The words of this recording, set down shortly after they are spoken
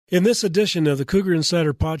In this edition of the Cougar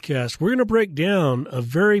Insider Podcast, we're going to break down a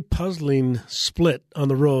very puzzling split on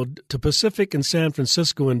the road to Pacific and San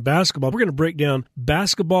Francisco in basketball. We're going to break down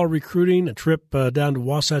basketball recruiting, a trip down to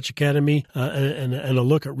Wasatch Academy, and a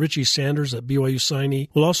look at Richie Sanders, a BYU signee.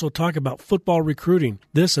 We'll also talk about football recruiting.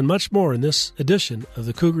 This and much more in this edition of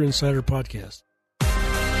the Cougar Insider Podcast.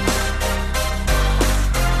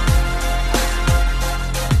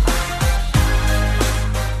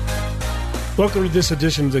 Welcome to this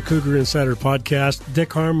edition of the Cougar Insider Podcast.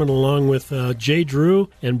 Dick Harmon along with Jay Drew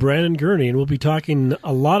and Brandon Gurney, and we'll be talking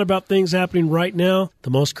a lot about things happening right now,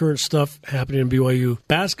 the most current stuff happening in BYU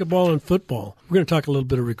basketball and football. We're going to talk a little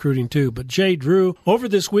bit of recruiting too. But Jay Drew, over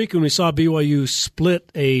this week when we saw BYU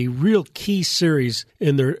split a real key series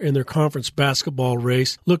in their conference basketball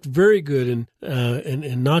race, looked very good in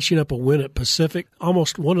notching up a win at Pacific.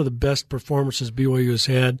 Almost one of the best performances BYU has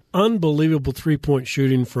had. Unbelievable three-point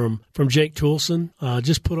shooting from Jake Toolson.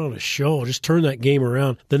 Just put on a show. Just turned that game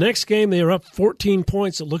around. The next game, they are up 14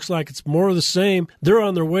 points. It looks like it's more of the same. They're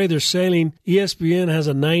on their way. They're sailing. ESPN has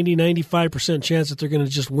a 90-95% chance that they're going to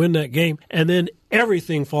just win that game. And then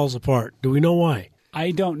everything falls apart. Do we know why?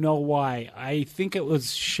 I don't know why. I think it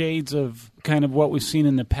was shades of kind of what we've seen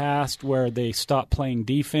in the past where they stopped playing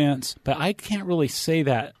defense. But I can't really say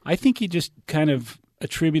that. I think you just kind of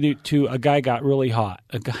attribute it to a guy got really hot.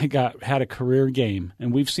 A guy had a career game.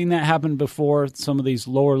 And we've seen that happen before. Some of these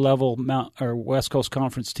lower level West Coast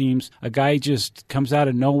Conference teams, a guy just comes out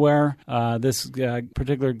of nowhere. This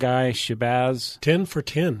particular guy, Shabazz. 10 for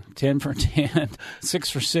 10. 10 for 10. 6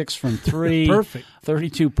 for 6 from 3. Perfect.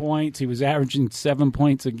 32 points. He was averaging 7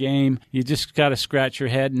 points a game. You just got to scratch your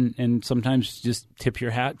head and sometimes just tip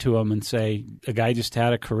your hat to him and say, a guy just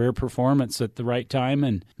had a career performance at the right time,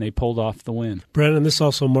 and they pulled off the win. Brandon, this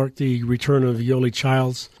also marked the return of Yoli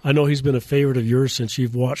Childs. I know he's been a favorite of yours since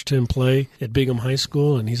you've watched him play at Bingham High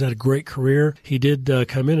School, and he's had a great career. He did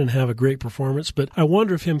come in and have a great performance, but I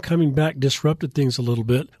wonder if him coming back disrupted things a little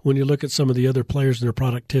bit when you look at some of the other players and their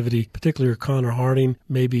productivity, particularly Connor Harding,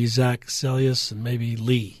 maybe Zach Celius, and maybe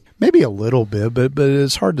Lee. Maybe a little bit, but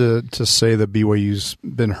it's hard to say that BYU's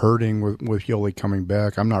been hurting with Yoli coming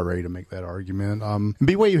back. I'm not ready to make that argument.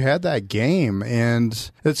 BYU had that game,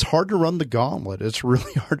 and it's hard to run the gauntlet. It's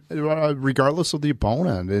really hard, regardless of the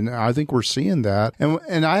opponent, and I think we're seeing that.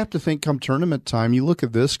 And I have to think come tournament time, you look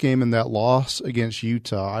at this game and that loss against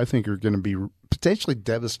Utah, I think are going to be potentially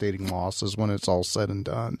devastating losses when it's all said and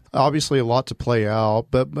done. Obviously, a lot to play out,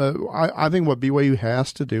 but I think what BYU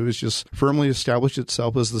has to do is just firmly establish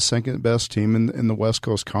itself as the second best team in the West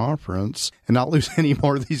Coast Conference and not lose any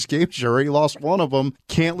more of these games. You already lost one of them,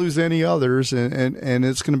 can't lose any others, and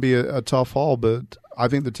it's going to be a tough haul, but I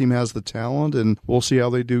think the team has the talent, and we'll see how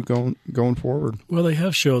they do going forward. Well, they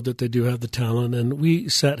have showed that they do have the talent, and we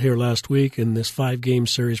sat here last week in this 5-game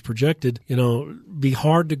series projected. Be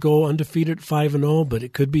hard to go undefeated 5-0, but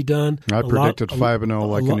it could be done. I predicted 5-0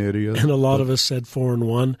 like an idiot. And a lot of us said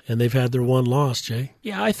 4-1, and they've had their one loss, Jay.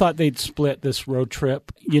 Yeah, I thought they'd split this road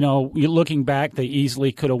trip. Looking back, they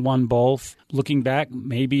easily could have won both. Looking back,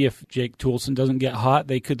 maybe if Jake Toolson doesn't get hot,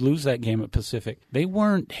 they could lose that game at Pacific. They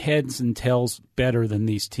weren't heads and tails better than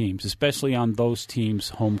these teams, especially on those teams'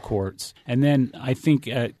 home courts. And then I think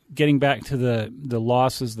getting back to the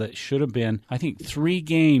losses that should have been, I think 3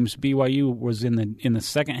 games BYU was in the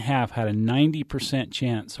second half had a 90%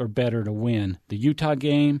 chance or better to win. The Utah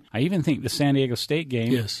game, I even think the San Diego State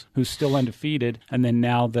game, yes, who's still undefeated, and then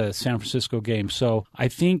now the San Francisco game. So I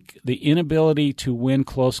think the inability to win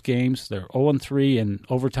close games, they're 0-3 in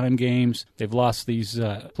overtime games. They've lost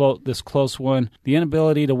this close one. The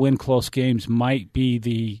inability to win close games might be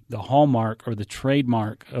the hallmark or the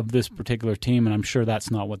trademark of this particular team, and I'm sure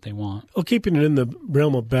that's not what they want. Well, keeping it in the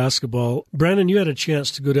realm of basketball, Brandon, you had a chance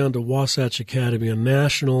to go down to Wasatch Academy, a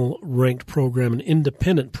national-ranked program, an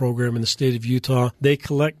independent program in the state of Utah. They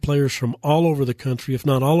collect players from all over the country, if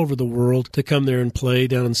not all over the world, to come there and play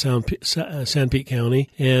down in San Pete County.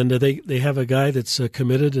 And they have a guy that's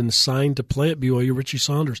committed and signed to play at BYU, Richie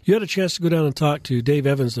Saunders. You had a chance to go down and talk to Dave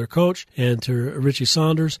Evans, their coach, and to Richie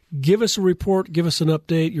Saunders. Give us a report, give us an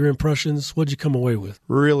update, your impressions. What did you come away with?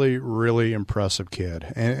 Really, really impressive kid.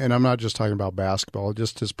 And I'm not just talking about basketball,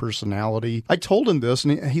 just his personality. I told him this,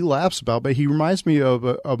 and he laughs about it, but he reminds me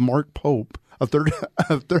of Mark Pope. a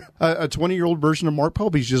 20-year-old version of Mark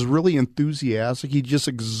Pope. He's just really enthusiastic. He just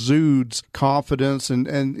exudes confidence and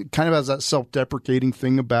kind of has that self-deprecating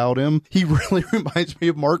thing about him. He really reminds me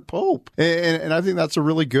of Mark Pope. And I think that's a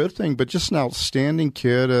really good thing. But just an outstanding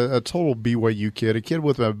kid, a total BYU kid, a kid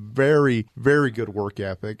with a very, very good work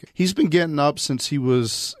ethic. He's been getting up since he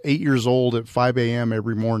was 8 years old at 5 a.m.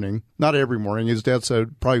 every morning. Not every morning. His dad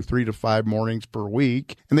said probably 3 to 5 mornings per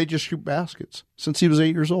week. And they just shoot baskets since he was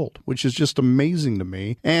 8 years old, which is just amazing to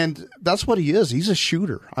me. And that's what he is. He's a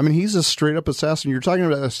shooter. I mean, he's a straight-up assassin. You're talking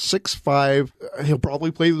about a 6'5", he'll probably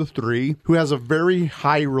play the 3, who has a very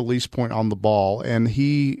high release point on the ball, and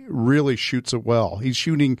he really shoots it well. He's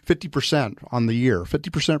shooting 50% on the year,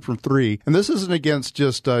 50% from 3. And this isn't against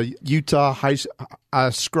just Utah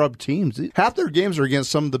scrub teams. Half their games are against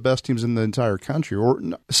some of the best teams in the entire country.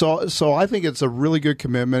 So I think it's a really good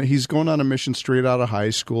commitment. He's going on a mission straight out of high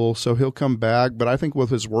school, so he'll come back. But I think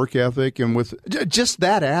with his work ethic and with just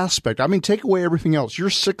that aspect, I mean, take away everything else. You're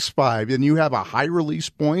 6'5", and you have a high release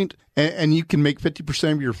point, and you can make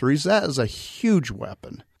 50% of your threes. That is a huge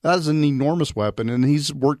weapon. That is an enormous weapon, and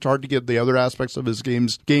he's worked hard to get the other aspects of his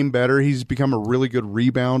game better. He's become a really good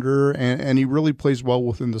rebounder, and he really plays well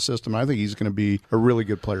within the system. I think he's going to be a really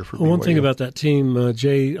good player for BYU. One thing about that team,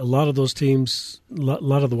 Jay, a lot of those teams, a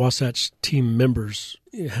lot of the Wasatch team members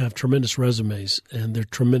have tremendous resumes, and they're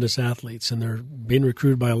tremendous athletes, and they're being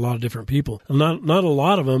recruited by a lot of different people. Not a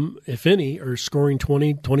lot of them, if any, are scoring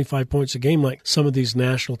 20, 25 points a game like some of these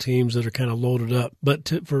national teams that are kind of loaded up.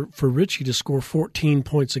 But for Richie to score 14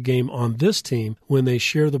 points a game on this team when they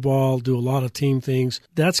share the ball, do a lot of team things,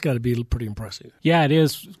 that's got to be pretty impressive. Yeah, it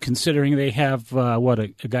is, considering they have, a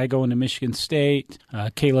guy going to Michigan State,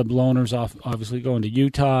 Caleb Lohner's obviously going to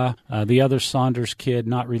Utah. The other Saunders kid,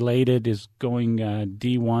 not related, is going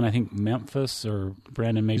D1, I think Memphis, or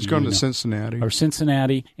Brandon maybe. He's going to Cincinnati. Or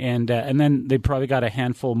Cincinnati, and then they probably got a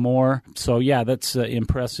handful more. So, yeah, that's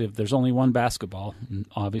impressive. There's only one basketball,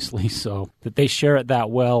 obviously, so that they share it that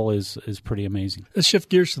well is pretty amazing. Let's shift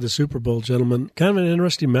gears to the Super Bowl, gentlemen. Kind of an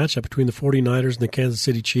interesting matchup between the 49ers and the Kansas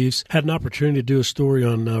City Chiefs. Had an opportunity to do a story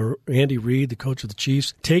on Andy Reid, the coach of the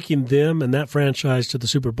Chiefs, taking them and that franchise to the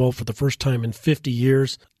Super Bowl for the first time in 50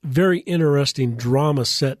 years. Very interesting drama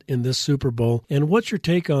set in this Super Bowl. And what's your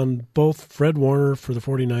take on both Fred Warner for the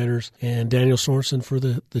 49ers and Daniel Sorensen for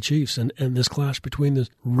the Chiefs and this clash between the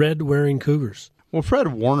red-wearing Cougars? Well, Fred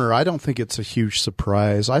Warner, I don't think it's a huge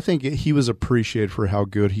surprise. I think he was appreciated for how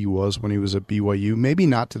good he was when he was at BYU. Maybe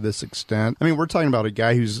not to this extent. I mean, we're talking about a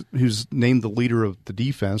guy who's named the leader of the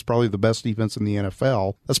defense, probably the best defense in the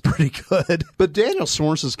NFL. That's pretty good. But Daniel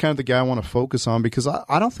Sorensen is kind of the guy I want to focus on because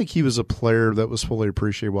I don't think he was a player that was fully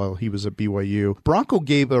appreciated while he was at BYU. Bronco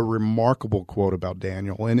gave a remarkable quote about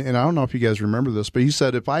Daniel, and I don't know if you guys remember this, but he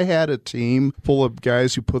said, if I had a team full of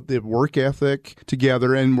guys who put the work ethic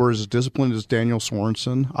together and were as disciplined as Daniel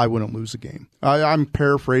Sorensen, I wouldn't lose a game. I'm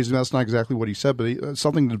paraphrasing. That's not exactly what he said, but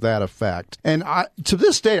something to that effect. And to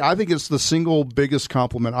this day, I think it's the single biggest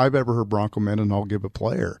compliment I've ever heard Bronco Mendenhall give a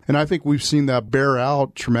player. And I think we've seen that bear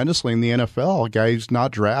out tremendously in the NFL. A guy who's not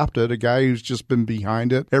drafted, a guy who's just been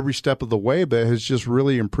behind it every step of the way, but has just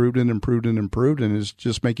really improved and is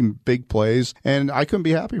just making big plays. And I couldn't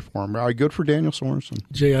be happy for him. Good for Daniel Sorensen.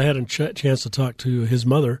 Jay, I had a chance to talk to his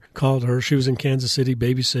mother. Called her. She was in Kansas City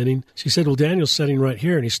babysitting. She said, well, Daniel's sitting right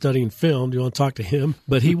here and he's studying film. Do you want to talk to him?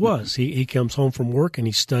 But he was. He comes home from work and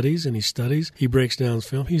he studies. He breaks down his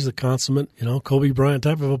film. He's the consummate, Kobe Bryant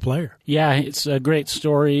type of a player. Yeah, it's a great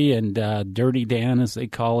story, and Dirty Dan, as they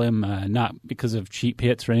call him, not because of cheap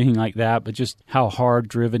hits or anything like that, but just how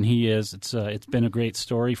hard-driven he is. It's been a great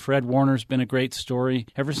story. Fred Warner's been a great story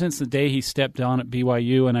ever since the day he stepped on at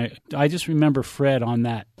BYU, and I just remember Fred on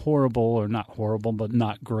that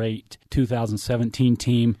not great 2017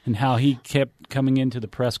 team, and how he kept coming into the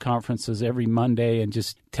press conferences every Monday and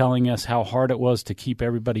just telling us how hard it was to keep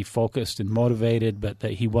everybody focused and motivated, but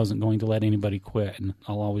that he wasn't going to let anybody quit, and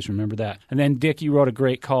I'll always remember that. And then Dick, you wrote a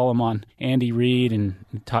great column on Andy Reid and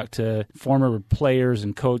talked to former players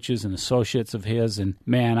and coaches and associates of his, and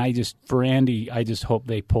man, for Andy, I just hope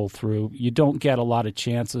they pull through. You don't get a lot of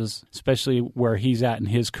chances, especially where he's at in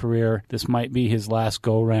his career. This might be his last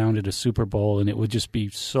go-round at a Super Bowl, and it would just be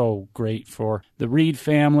so great for the Reid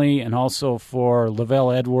family and also for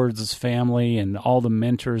Lavelle Edwards' family and all the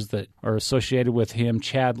mentors mentors that are associated with him,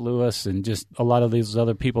 Chad Lewis, and just a lot of these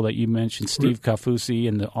other people that you mentioned, Steve Kaufusi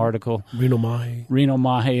in the article. Reno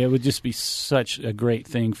Mahe. It would just be such a great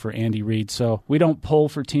thing for Andy Reid. So we don't poll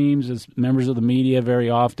for teams as members of the media very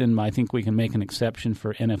often. I think we can make an exception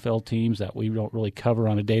for NFL teams that we don't really cover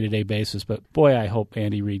on a day-to-day basis. But, boy, I hope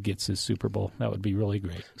Andy Reid gets his Super Bowl. That would be really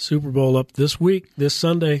great. Super Bowl up this week, this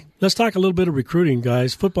Sunday. Let's talk a little bit of recruiting,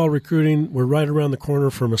 guys. Football recruiting, we're right around the corner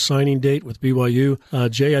from a signing date with BYU.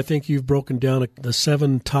 Jay, I think you've broken down the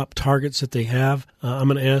 7 top targets that they have. I'm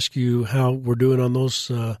going to ask you how we're doing on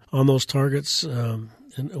those targets.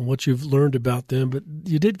 And what you've learned about them. But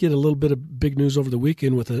you did get a little bit of big news over the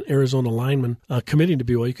weekend with an Arizona lineman committing to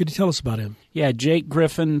BYU. Could you tell us about him? Yeah, Jake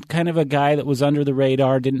Griffin, kind of a guy that was under the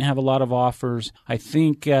radar, didn't have a lot of offers. I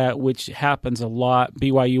think, which happens a lot,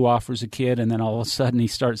 BYU offers a kid, and then all of a sudden he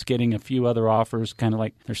starts getting a few other offers, kind of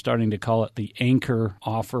like they're starting to call it the anchor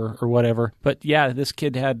offer or whatever. But, yeah, this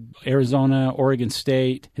kid had Arizona, Oregon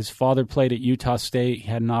State. His father played at Utah State. He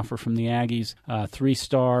had an offer from the Aggies.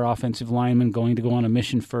 3-star offensive lineman going to go on a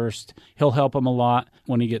mission first. He'll help him a lot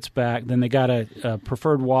when he gets back. Then they got a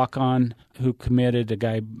preferred walk-on who committed, a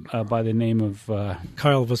guy by the name of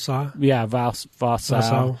Kyle Vassau. Yeah,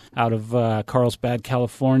 Vassau out of Carlsbad,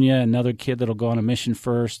 California. Another kid that'll go on a mission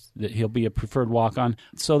first. That he'll be a preferred walk-on.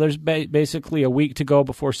 So there's basically a week to go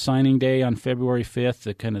before signing day on February 5th,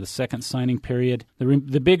 the second signing period.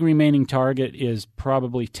 The big remaining target is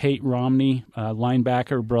probably Tate Romney,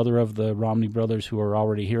 linebacker, brother of the Romney brothers who are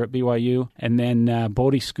already here at BYU. And then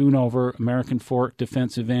Bodie Schoonover, American Fork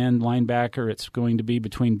defensive end, linebacker. It's going to be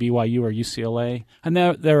between BYU or UCLA. And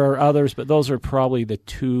there are others, but those are probably the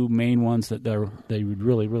 2 main ones that they would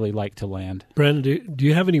really, really like to land. Brandon, do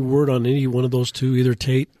you have any word on any one of those 2, either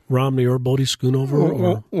Tate Romney or Bodie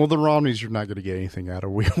Schoonover? Well, the Romneys, you're not going to get anything out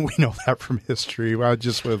of. We know that from history.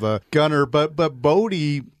 Just with Gunner. But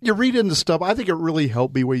Bodie, you read into stuff, I think it really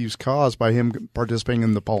helped BYU's cause by him participating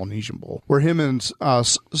in the Polynesian Bowl, where him and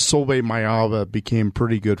Solveig Maiava became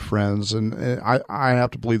pretty good friends. And I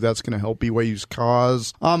have to believe that's going to help BYU's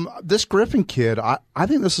cause. This Griffin kid, I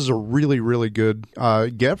think this is a really, really good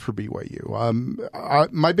get for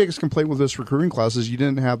BYU. My biggest complaint with this recruiting class is you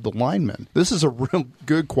didn't have the linemen. This is a real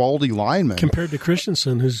good quality lineman. Compared to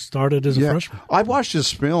Christensen, who started as a freshman. I watched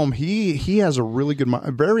his film. He has a really good,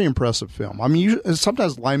 very impressive film. I mean,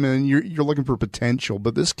 sometimes linemen, you're looking for potential,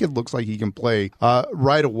 but this kid looks like he can play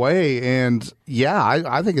right away. And, yeah,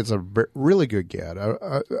 I think it's a really good get.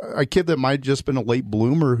 A kid that might have just been a late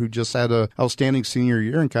bloomer who just had an outstanding senior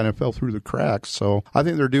year and kind of fell through the cracks. So I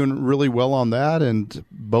think they're doing really well on that. And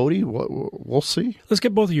Bodie, we'll see. Let's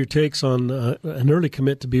get both of your takes on an early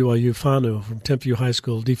commit to BYU. Fanu from Tempview High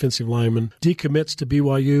School, defensive lineman, decommits to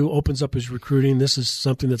BYU, opens up his recruiting. This is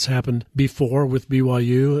something that's happened before with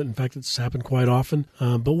BYU. In fact, it's happened quite often.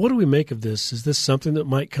 But what do we make of this? Is this something that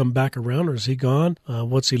might come back around, or is he gone?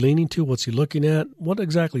 What's he leaning to? What's he looking at? What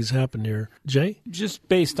exactly has happened here? Jay? Just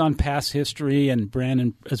based on past history, and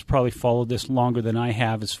Brandon has probably followed this longer than I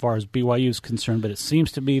have as far as BYU is concerned, but it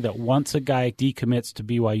seems to be that once a guy decommits to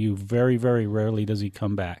BYU, very, very rarely does he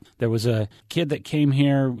come back. There was a kid that came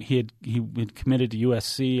here. He had committed to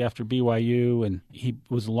USC after BYU, and he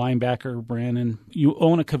was a linebacker, Brandon. You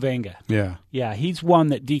own a Kavenga. Yeah. Yeah, he's one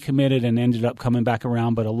that decommitted and ended up coming back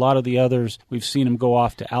around, but a lot of the others, we've seen him go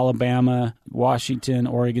off to Alabama, Washington,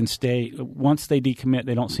 Oregon State. Once they decommit,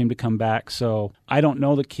 they don't seem to come back. So I don't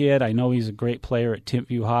know the kid. I know he's a great player at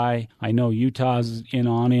Tempview High. I know Utah's in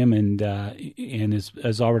on him and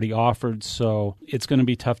has already offered, so it's going to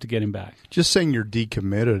be tough to get him back. Just saying you're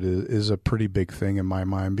decommitted is a pretty big thing in my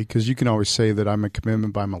mind, because you can always say that I'm a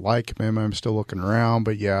commitment, but I'm a light commitment. I'm still looking around,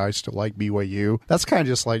 but yeah, I still like BYU. That's kind of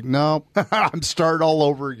just like, no, I'm starting all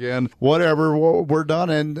over again. Whatever, we're done.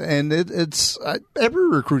 And it's every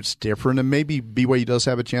recruit's different, and maybe BYU does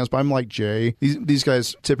have a chance, but I'm like Jay. These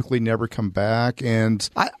guys typically never come back, and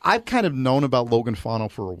I've kind of known about Logan Fano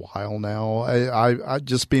for a while now. I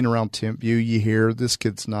just being around Tempview, you hear this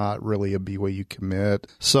kid's not really a BYU commit,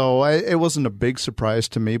 so it wasn't a big surprise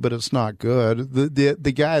to me, but it's not good.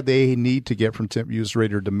 The guy they need to get from Tempview is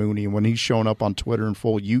Raider DeMooney. When he's showing up on Twitter in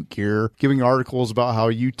full Ute gear, giving articles about how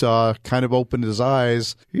Utah kind of opened his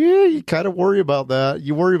eyes, yeah, you kind of worry about that.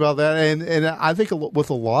 You worry about that, and I think with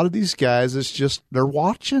a lot of these guys, it's just they're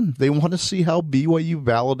watching. They want to see how BYU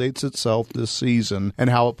validates itself this season and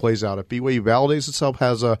how it plays out. If BYU validates itself,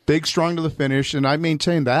 has a big strong to the finish, and I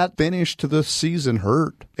maintain that finish to the season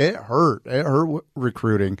hurt. It hurt. It hurt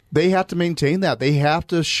recruiting. They have to maintain that. They have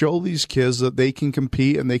to show these kids that they can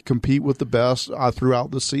compete, and they compete with the best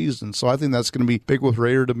throughout the season. So I think that's going to be big with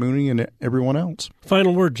Raider DeMooney and everyone else.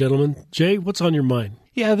 Final word, gentlemen. Jay, what's on your mind?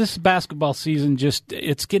 Yeah, this basketball season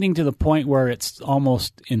it's getting to the point where it's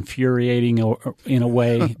almost infuriating in a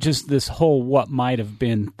way. Just this whole what might have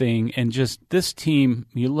been thing. And just this team,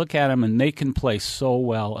 you look at them and they can play so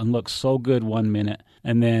well and look so good 1 minute.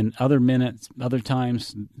 And then other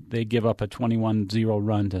times, they give up a 21-0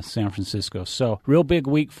 run to San Francisco. So real big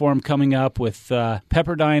week for them coming up with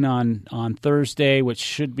Pepperdine on Thursday, which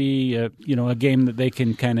should be a game that they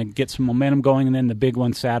can kind of get some momentum going, and then the big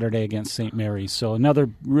one Saturday against St. Mary's. So another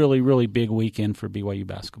really, really big weekend for BYU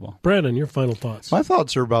basketball. Brandon, your final thoughts? My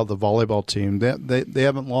thoughts are about the volleyball team. They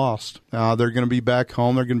haven't lost. They're going to be back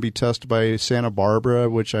home. They're going to be tested by Santa Barbara,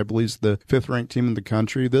 which I believe is the 5th-ranked team in the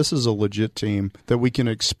country. This is a legit team that we can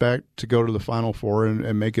expect to go to the Final Four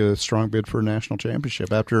and make a strong bid for a national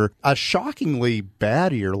championship. After a shockingly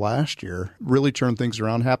bad year last year, really turned things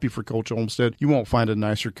around. Happy for Coach Olmstead. You won't find a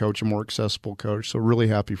nicer coach, a more accessible coach, so really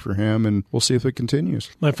happy for him, and we'll see if it continues.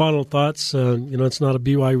 My final thoughts, it's not a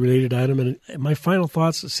BYU-related item, and my final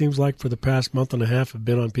thoughts, it seems like for the past month and a half, have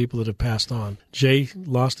been on people that have passed on. Jay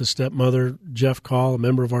lost his stepmother. Jeff Call, a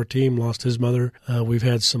member of our team, lost his mother. We've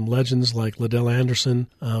had some legends like Liddell Anderson,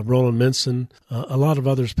 Roland Minson, a lot of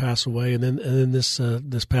others pass away, and then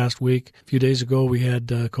this past week, a few days ago, we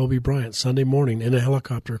had Kobe Bryant Sunday morning in a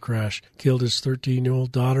helicopter crash, killed his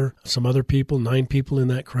 13-year-old daughter, some other people, 9 people in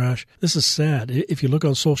that crash. This is sad. If you look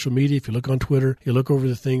on social media, if you look on Twitter, you look over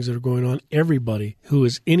the things that are going on, everybody who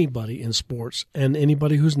is anybody in sports and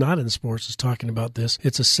anybody who's not in sports is talking about this.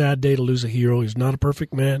 It's a sad day to lose a hero. He's not a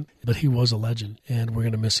perfect man, but he was a legend, and we're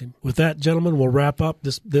going to miss him. With that, gentlemen, we'll wrap up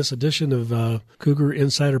this edition of Cougar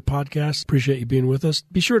Insider Podcast. Appreciate you being with us.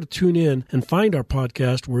 Be sure to tune in and find our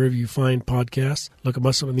podcast wherever you find podcasts. Look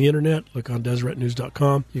us up on the internet. Look on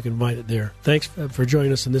DeseretNews.com. You can find it there. Thanks for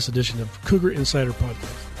joining us in this edition of Cougar Insider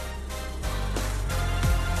Podcast.